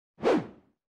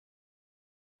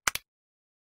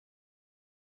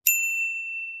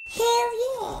Hell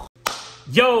yeah.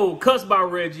 Yo, Cuss by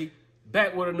Reggie,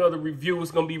 back with another review. It's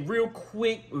gonna be real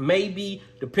quick, maybe,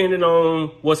 depending on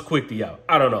what's quick to y'all.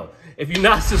 I don't know. If you're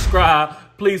not subscribed,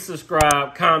 please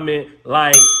subscribe, comment,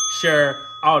 like, share,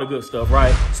 all the good stuff,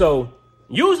 right? So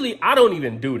usually I don't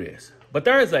even do this, but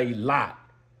there is a lot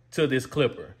to this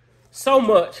clipper. So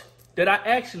much that I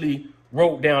actually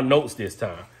wrote down notes this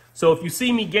time. So if you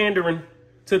see me gandering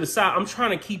to the side, I'm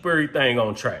trying to keep everything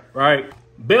on track, right?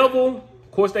 Bevel,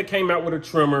 of course, they came out with a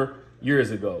trimmer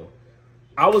years ago.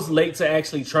 I was late to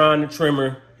actually trying the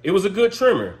trimmer. It was a good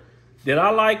trimmer. Did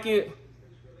I like it?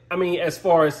 I mean, as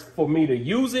far as for me to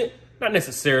use it, not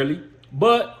necessarily,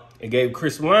 but it gave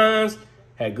crisp lines,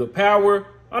 had good power,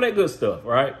 all that good stuff,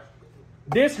 right?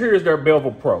 This here is their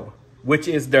BEVELPro, which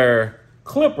is their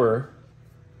clipper,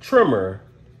 trimmer,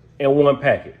 in one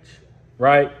package,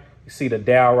 right? You see the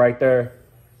dial right there?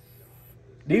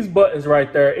 These buttons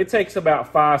right there, it takes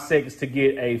about 5 seconds to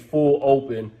get a full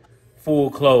open, full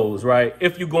close, right?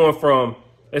 If you're going from,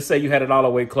 let's say you had it all the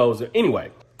way closed.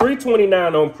 Anyway,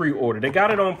 $329 on pre-order. They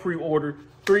got it on pre-order,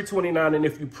 $329, and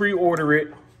if you pre-order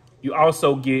it, you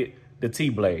also get the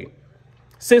T-blade.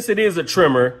 Since it is a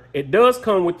trimmer, it does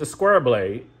come with the square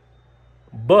blade,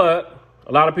 but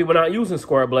a lot of people are not using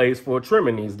square blades for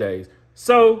trimming these days.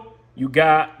 So you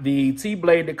got the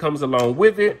T-blade that comes along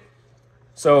with it.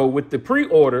 So with the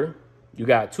pre-order, you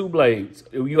got 2 blades.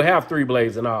 You have 3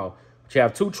 blades in all. But you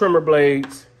have 2 trimmer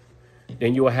blades.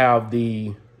 Then you'll have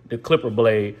the clipper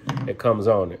blade that comes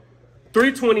on it.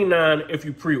 $329 if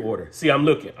you pre-order. See, I'm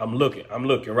looking,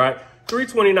 right?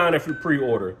 $329 if you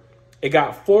pre-order. It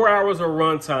got 4 hours of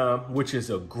runtime, which is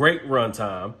a great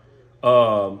runtime.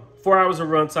 4 hours of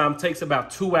runtime takes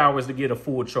about 2 hours to get a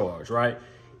full charge, right?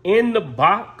 In the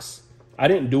box, I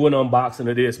didn't do an unboxing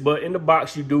of this, but in the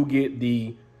box you do get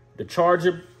the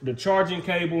charger, the charging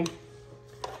cable.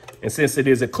 And since it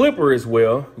is a clipper as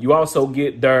well, you also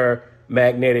get their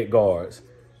magnetic guards.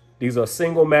 These are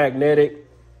single magnetic,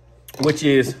 which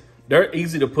is, they're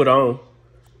easy to put on,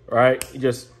 right? You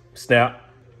just snap.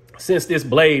 Since this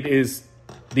blade is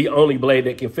the only blade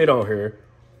that can fit on here,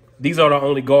 these are the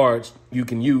only guards you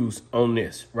can use on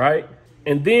this, right?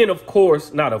 And then, of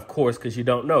course, not of course, because you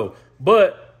don't know,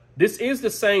 but this is the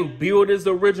same build as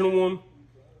the original one.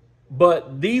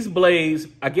 But these blades,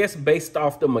 I guess based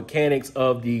off the mechanics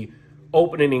of the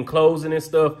opening and closing and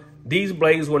stuff, these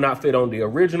blades will not fit on the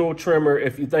original trimmer,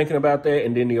 if you're thinking about that.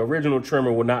 And then the original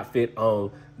trimmer will not fit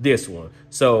on this one.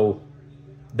 So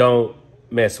don't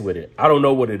mess with it. I don't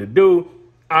know what it'll do.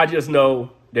 I just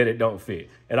know that it don't fit.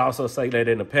 It also say that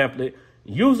in the pamphlet.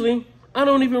 Usually, I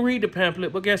don't even read the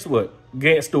pamphlet, but guess what?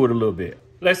 Glance through it a little bit.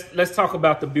 Let's talk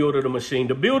about the build of the machine.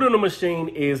 The build of the machine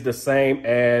is the same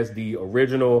as the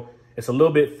original. It's a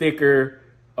little bit thicker.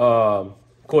 Of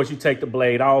course, you take the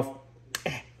blade off,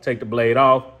 put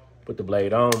the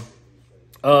blade on.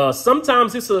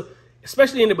 Sometimes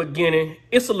especially in the beginning,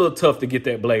 it's a little tough to get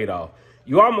that blade off.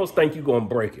 You almost think you're gonna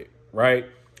break it, right?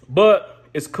 But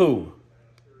it's cool.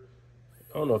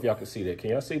 I don't know if y'all can see that.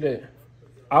 Can y'all see that?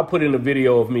 I'll put in a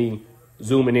video of me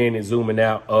zooming in and zooming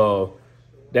out.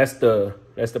 That's the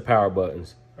power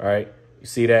buttons. All right. You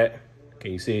see that?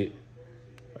 Can you see it?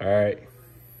 All right.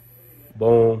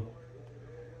 Boom.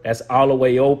 That's all the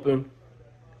way open.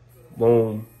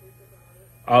 Boom.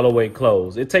 All the way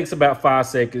closed. It takes about 5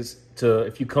 seconds to,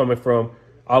 if you're coming from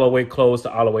all the way closed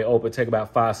to all the way open, it takes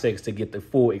about 5 seconds to get the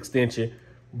full extension.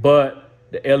 But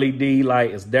the LED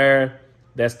light is there.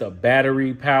 That's the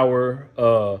battery power.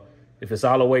 If it's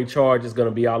all the way charged, it's going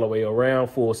to be all the way around,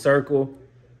 full circle.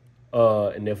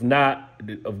 And if not,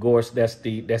 of course, that's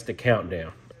the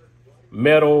countdown.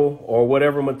 Metal or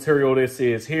whatever material this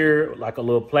is here, like a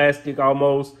little plastic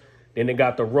almost. Then they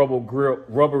got the rubber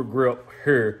grip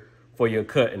here for your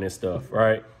cutting and stuff,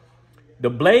 right? The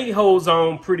blade holds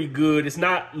on pretty good. It's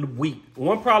not weak.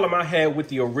 One problem I had with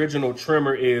the original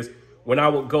trimmer is when I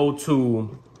would go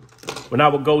to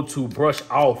brush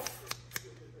off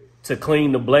to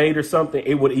clean the blade or something,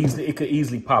 it could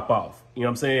easily pop off. You know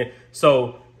what I'm saying?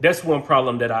 So that's one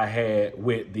problem that I had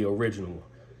with the original.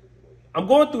 I'm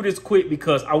going through this quick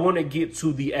because I want to get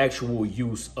to the actual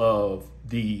use of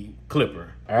the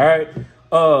clipper. All right.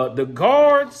 The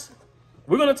guards,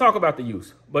 we're going to talk about the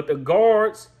use, but the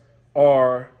guards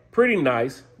are pretty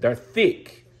nice. They're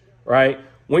thick, right?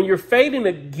 When you're fading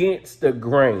against the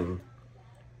grain,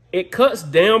 it cuts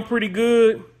down pretty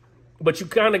good, but you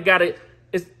kind of got it.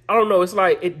 I don't know. It's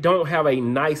like it don't have a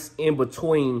nice in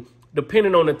between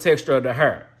depending on the texture of the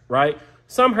hair, right?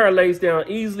 Some hair lays down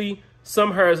easily.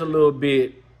 Some hair is a little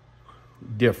bit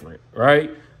different, right?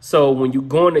 So when you're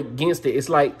going against it, it's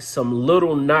like some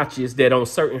little notches that on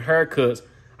certain haircuts,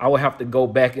 I would have to go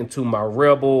back into my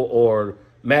Rebel or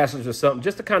Masters or something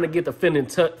just to kind of get the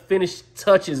finish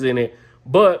touches in it.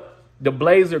 But the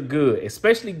blades are good,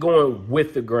 especially going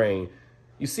with the grain.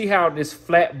 You see how this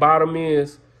flat bottom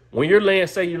is? When you're laying,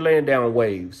 say you're laying down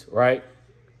waves, right?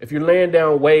 If you're laying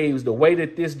down waves, the way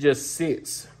that this just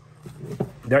sits,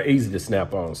 they're easy to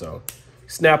snap on. So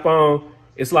snap on,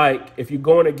 it's like if you're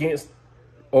going against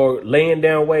or laying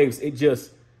down waves, it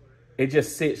just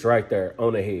sits right there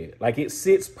on the head. Like it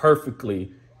sits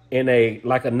perfectly in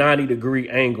like a 90-degree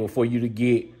angle for you to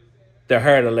get the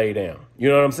hair to lay down. You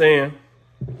know what I'm saying?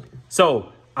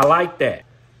 So I like that.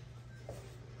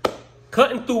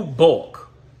 Cutting through bulk.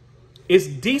 It's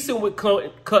decent with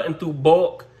cutting through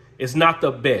bulk. It's not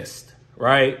the best,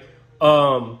 right?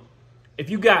 If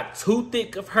you got too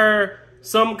thick of hair,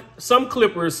 some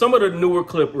clippers, some of the newer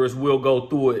clippers will go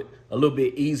through it a little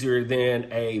bit easier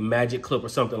than a magic clip or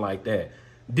something like that.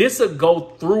 This will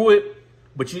go through it,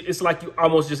 but it's like you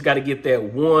almost just got to get that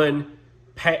one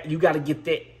pat. You got to get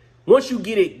that. Once you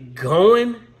get it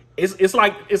going, it's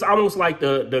almost like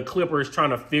the clipper is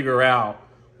trying to figure out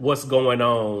what's going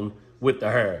on with the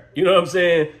hair. You know what I'm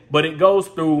saying? But it goes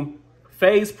through,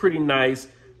 fades pretty nice.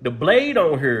 The blade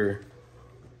on here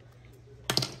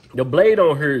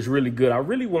is really good. I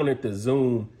really wanted to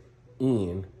zoom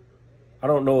in. I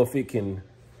don't know if it can.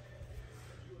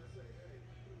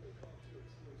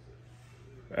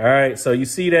 All right, so you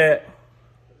see that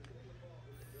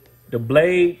the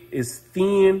blade is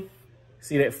thin.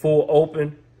 See that full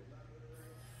open?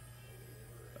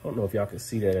 I don't know if y'all can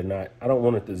see that or not. I don't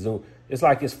want it to zoom. It's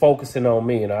like it's focusing on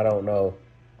me and I don't know.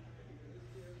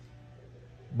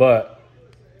 But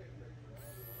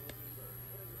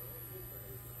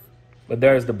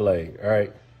there's the blade, all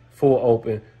right? Full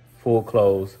open, full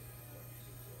close.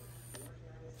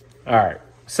 All right,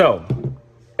 so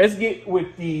let's get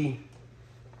with the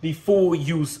full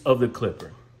use of the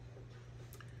clipper.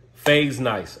 Fades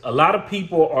nice. A lot of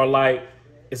people are like,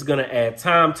 it's gonna add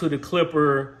time to the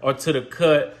clipper or to the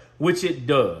cut, which it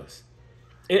does.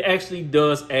 It actually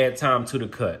does add time to the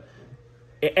cut.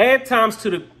 It adds time to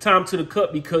the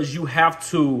cut because you have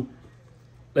to,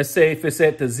 let's say if it's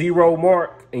at the 0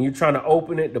 mark and you're trying to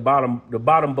open it, the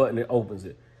bottom button, it opens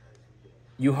it.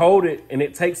 You hold it and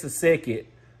it takes a second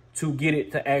to get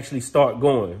it to actually start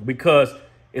going because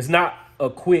it's not a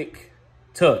quick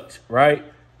touch, right?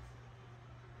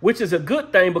 Which is a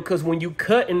good thing because when you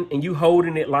cutting and you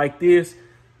holding it like this,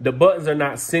 the buttons are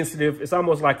not sensitive. It's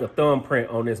almost like a thumbprint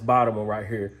on this bottom one right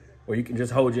here where you can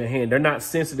just hold your hand. They're not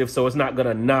sensitive, so it's not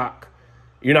gonna knock.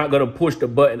 You're not gonna push the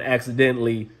button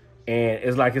accidentally, and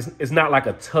it's not like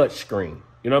a touch screen.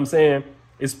 You know what I'm saying?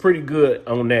 It's pretty good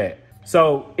on that.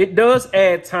 So it does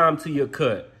add time to your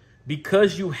cut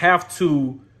because you have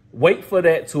to wait for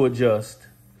that to adjust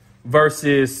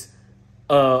versus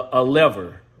a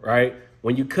lever, right?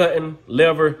 When you're cutting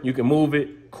lever, you can move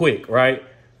it quick, right?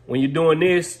 When you're doing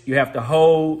this, you have to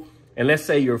hold, and let's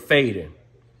say you're fading.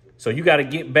 So you got to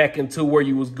get back into where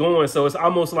you was going. So it's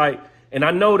almost like, and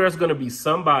I know there's going to be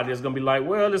somebody that's going to be like,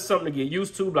 well, it's something to get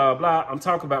used to, blah, blah. I'm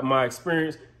talking about my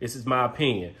experience. This is my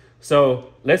opinion.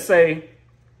 So let's say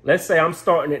I'm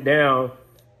starting it down.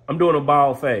 I'm doing a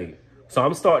ball fade. So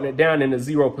I'm starting it down in the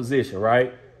 0 position,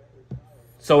 right?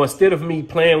 So instead of me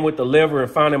playing with the lever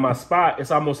and finding my spot,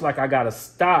 it's almost like I got to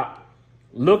stop,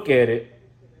 look at it,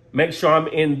 make sure I'm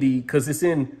in because it's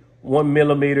in 1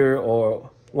 millimeter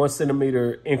or 1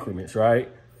 centimeter increments, right?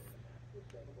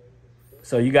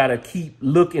 So you got to keep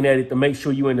looking at it to make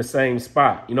sure you're in the same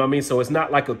spot. You know what I mean? So it's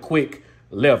not like a quick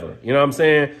lever. You know what I'm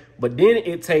saying? But then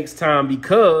it takes time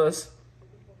because,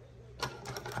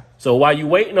 so while you're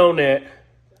waiting on that,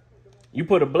 you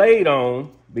put a blade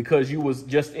on because you was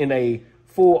just in a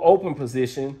full open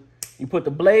position. You put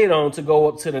the blade on to go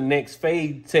up to the next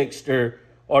fade texture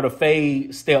or the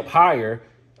fade step higher.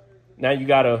 Now you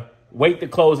got to wait to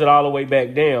close it all the way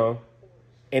back down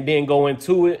and then go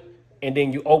into it. And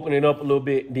then you open it up a little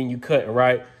bit, then you cut it,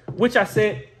 right? Which I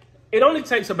said, it only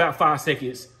takes about 5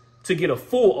 seconds to get a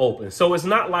full open. So it's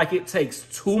not like it takes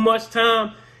too much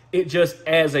time. It just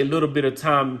adds a little bit of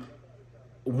time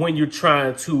when you're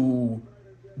trying to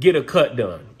get a cut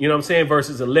done. You know what I'm saying?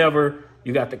 Versus a lever,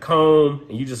 you got the comb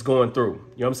and you just going through.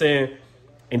 You know what I'm saying?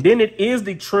 And then it is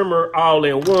the trimmer all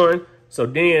in one. So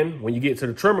then when you get to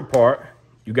the trimmer part,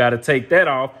 you got to take that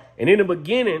off. And in the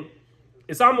beginning,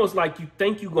 it's almost like you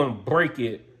think you're going to break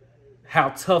it, how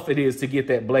tough it is to get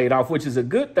that blade off, which is a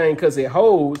good thing because it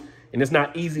holds and it's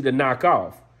not easy to knock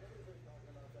off.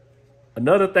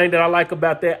 Another thing that I like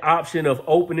about that option of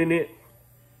opening it,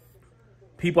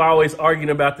 people are always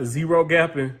arguing about the 0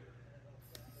 gapping.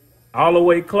 All the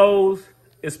way closed,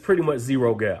 it's pretty much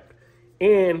 0 gap.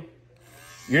 and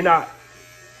they're not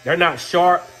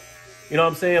sharp. You know what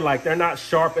I'm saying? Like, they're not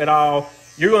sharp at all.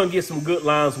 You're going to get some good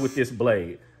lines with this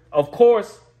blade. Of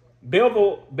course,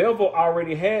 Bevel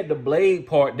already had the blade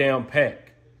part down pat.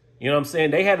 You know what I'm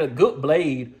saying? They had a good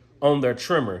blade on their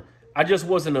trimmer. I just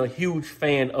wasn't a huge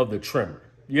fan of the trimmer.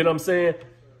 You know what I'm saying?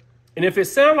 And if it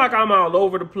sounds like I'm all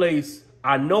over the place,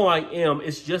 I know I am.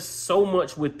 It's just so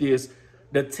much with this.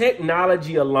 The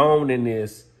technology alone in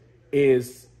this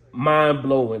is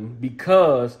mind-blowing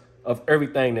because of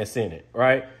everything that's in it,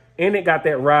 right? And it got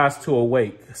that rise to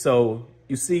awake. So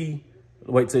you see,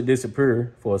 wait till it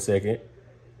disappear for a second.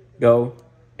 Go.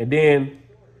 And then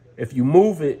if you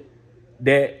move it,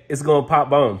 that it's going to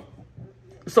pop on.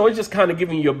 So it's just kind of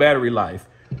giving you your battery life.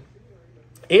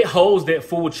 It holds that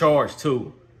full charge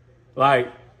too.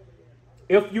 Like,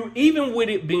 if you, even with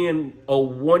it being a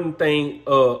one thing,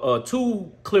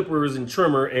 two clippers and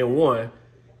trimmer and one,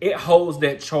 it holds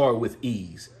that charge with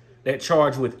ease.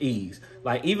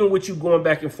 Like, even with you going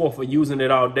back and forth for using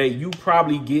it all day, you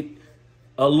probably get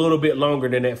a little bit longer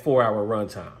than that 4-hour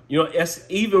runtime. You know, it's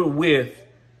even with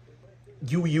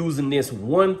you using this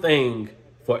one thing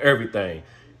for everything.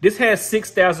 This has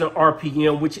 6,000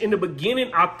 RPM, which in the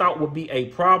beginning I thought would be a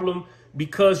problem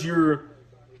because you're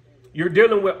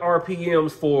dealing with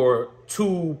RPMs for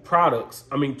two products.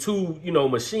 I mean, two,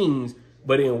 machines,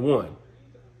 but in one.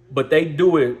 But they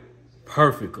do it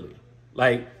perfectly.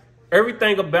 Like,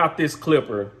 everything about this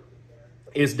clipper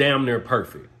is damn near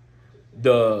perfect.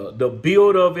 The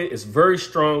build of it is very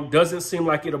strong. Doesn't seem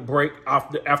like it'll break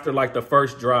after like the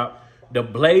first drop. The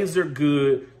blades are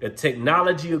good. The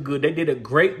technology are good. They did a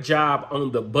great job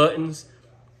on the buttons.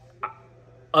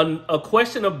 A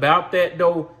question about that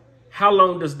though, how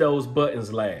long does those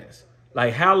buttons last?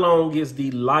 Like, how long is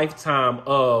the lifetime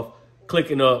of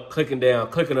clicking up, clicking down,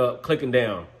 clicking up, clicking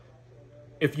down?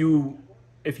 If you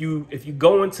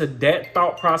go into that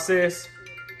thought process,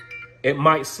 it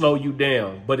might slow you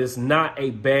down, but it's not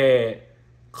a bad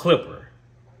clipper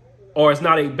or it's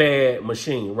not a bad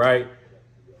machine, right?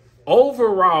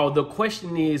 Overall, the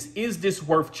question is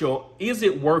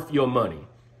it worth your money?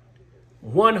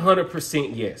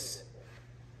 100% yes.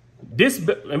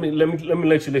 Let me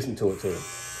let you listen to it too.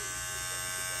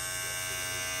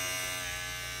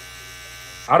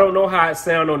 I don't know how it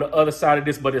sounds on the other side of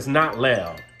this, but it's not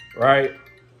loud, right?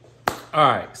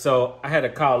 All right, so I had a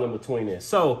call in between this.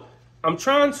 So I'm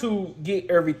trying to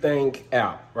get everything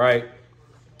out, right?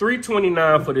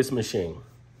 $329 for this machine.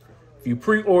 If you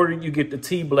pre-order, you get the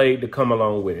T-blade to come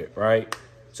along with it, right?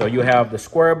 So you have the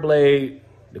square blade,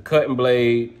 the cutting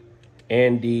blade,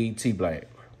 and the T-blade.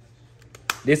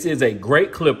 This is a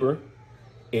great clipper.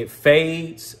 It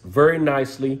fades very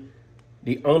nicely.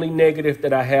 The only negative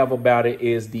that I have about it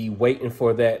is the waiting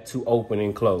for that to open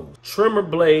and close. Trimmer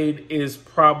blade is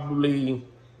probably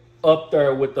up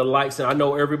there with the likes, and I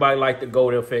know everybody like the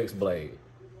Gold FX blade.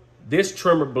 This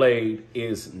trimmer blade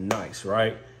is nice,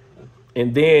 right?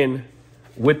 And then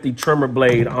with the trimmer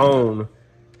blade on,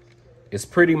 it's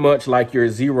pretty much like you're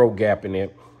zero gapping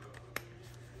it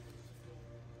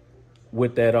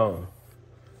with that on.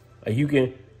 You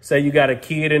can say you got a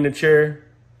kid in the chair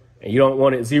and you don't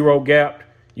want it zero gapped.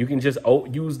 You can just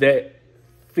use that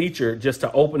feature just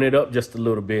to open it up just a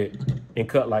little bit and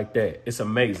cut like that. It's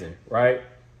amazing, right?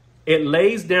 It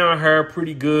lays down hair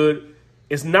pretty good.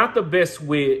 It's not the best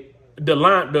with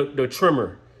the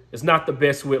trimmer. It's not the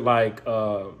best with like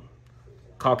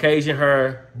Caucasian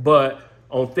hair, but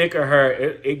on thicker hair,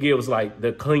 it gives like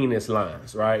the cleanest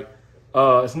lines, right?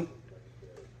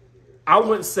 I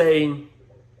wouldn't say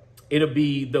it'll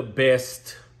be the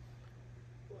best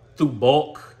through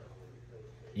bulk.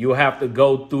 You'll have to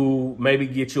go through, maybe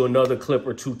get you another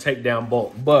clipper to take down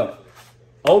bulk. But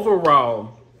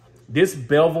overall, this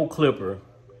bevel clipper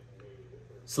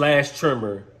 /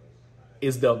 trimmer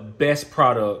is the best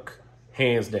product,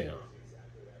 hands down.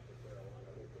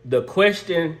 The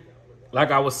question,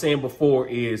 like I was saying before,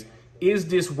 is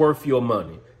this worth your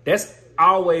money? That's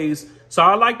always, so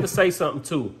I like to say something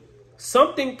too.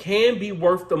 Something can be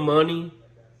worth the money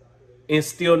and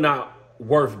still not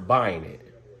worth buying it.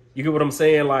 You get what I'm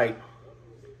saying? Like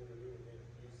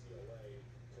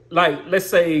let's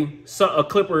say a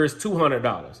clipper is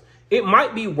 $200. It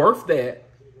might be worth that,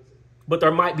 but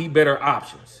there might be better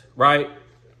options, right?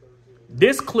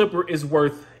 This clipper is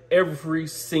worth every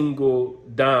single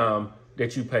dime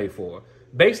that you pay for,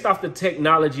 based off the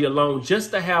technology alone,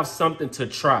 just to have something to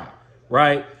try,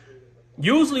 right?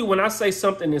 Usually when I say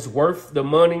something is worth the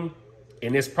money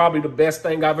and it's probably the best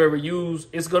thing I've ever used,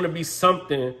 it's going to be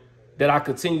something that I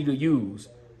continue to use.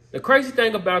 The crazy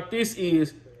thing about this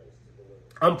is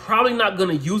I'm probably not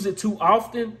going to use it too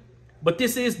often, But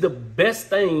this is the best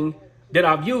thing that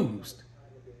I've used.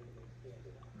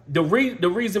 The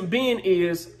reason being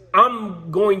is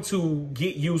I'm going to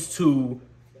get used to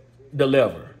the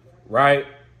lever, right?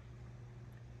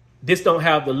 This don't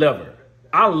have the lever.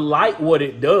 I like what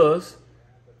it does.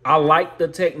 I like the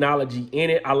technology in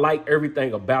it. I like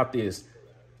everything about this.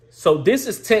 So this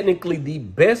is technically the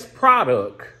best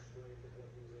product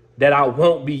that I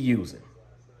won't be using.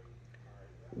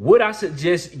 Would I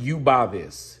suggest you buy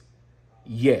this?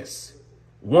 Yes,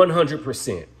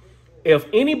 100%. If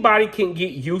anybody can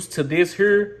get used to this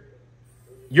here,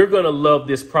 you're going to love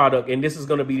this product. And this is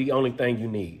going to be the only thing you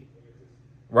need,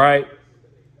 right?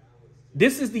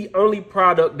 This is the only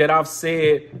product that I've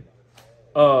said,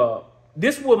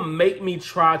 this will make me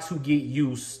try to get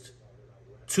used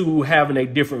to having a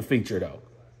different feature though,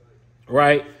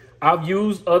 right? I've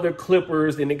used other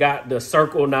clippers and it got the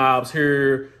circle knobs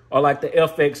here, or like the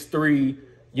FX3,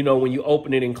 you know, when you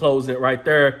open it and close it right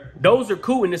there. Those are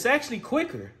cool and it's actually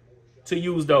quicker to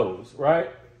use those, right?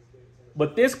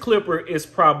 But this clipper is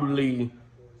probably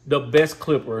the best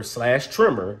clipper /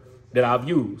 trimmer that I've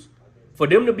used. For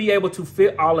them to be able to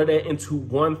fit all of that into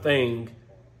one thing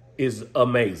is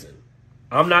amazing.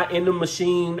 I'm not in the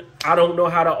machine. I don't know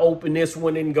how to open this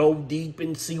one and go deep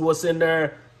and see what's in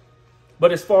there.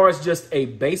 But as far as just a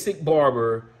basic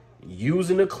barber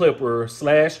using a clipper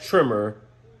 / trimmer,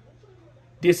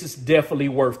 this is definitely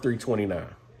worth $329.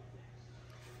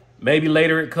 Maybe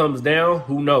later it comes down,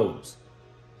 who knows?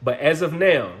 But as of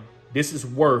now, this is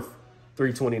worth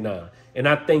 $329. And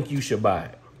I think you should buy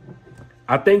it.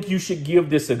 I think you should give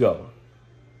this a go.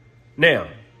 Now,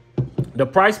 the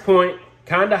price point,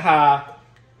 kind of high.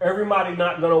 Everybody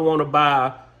not going to want to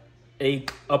buy a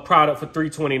product for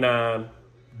 $329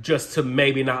 just to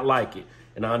maybe not like it.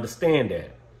 And I understand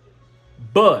that.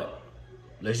 But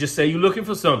let's just say you're looking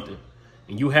for something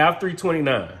and you have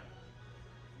 $329.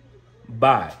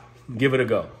 Buy it. Give it a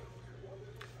go.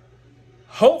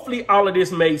 Hopefully all of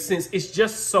this made sense. It's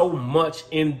just so much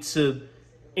into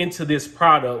this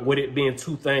product with it being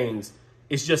two things.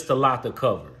 It's just a lot to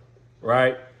cover,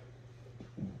 right?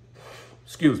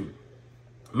 Excuse me.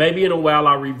 Maybe in a while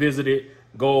I'll revisit it,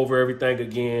 go over everything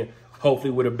again,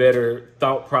 hopefully with a better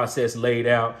thought process laid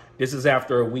out. This is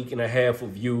after a week and a half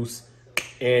of use,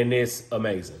 and it's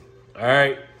amazing. All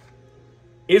right.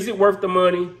 Is it worth the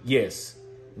money? Yes.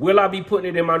 Will I be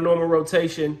putting it in my normal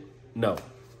rotation? No.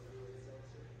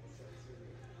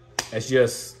 That's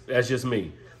just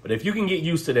me. But if you can get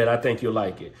used to that, I think you'll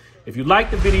like it. If you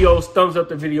like the videos, thumbs up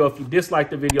the video. If you dislike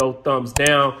the video, thumbs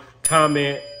down,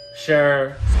 comment,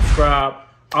 share, subscribe,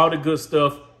 all the good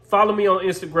stuff. Follow me on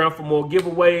Instagram for more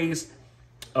giveaways.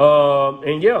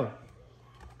 And yeah,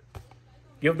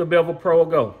 give the BEVELPro a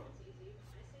go.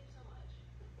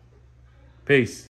 Peace.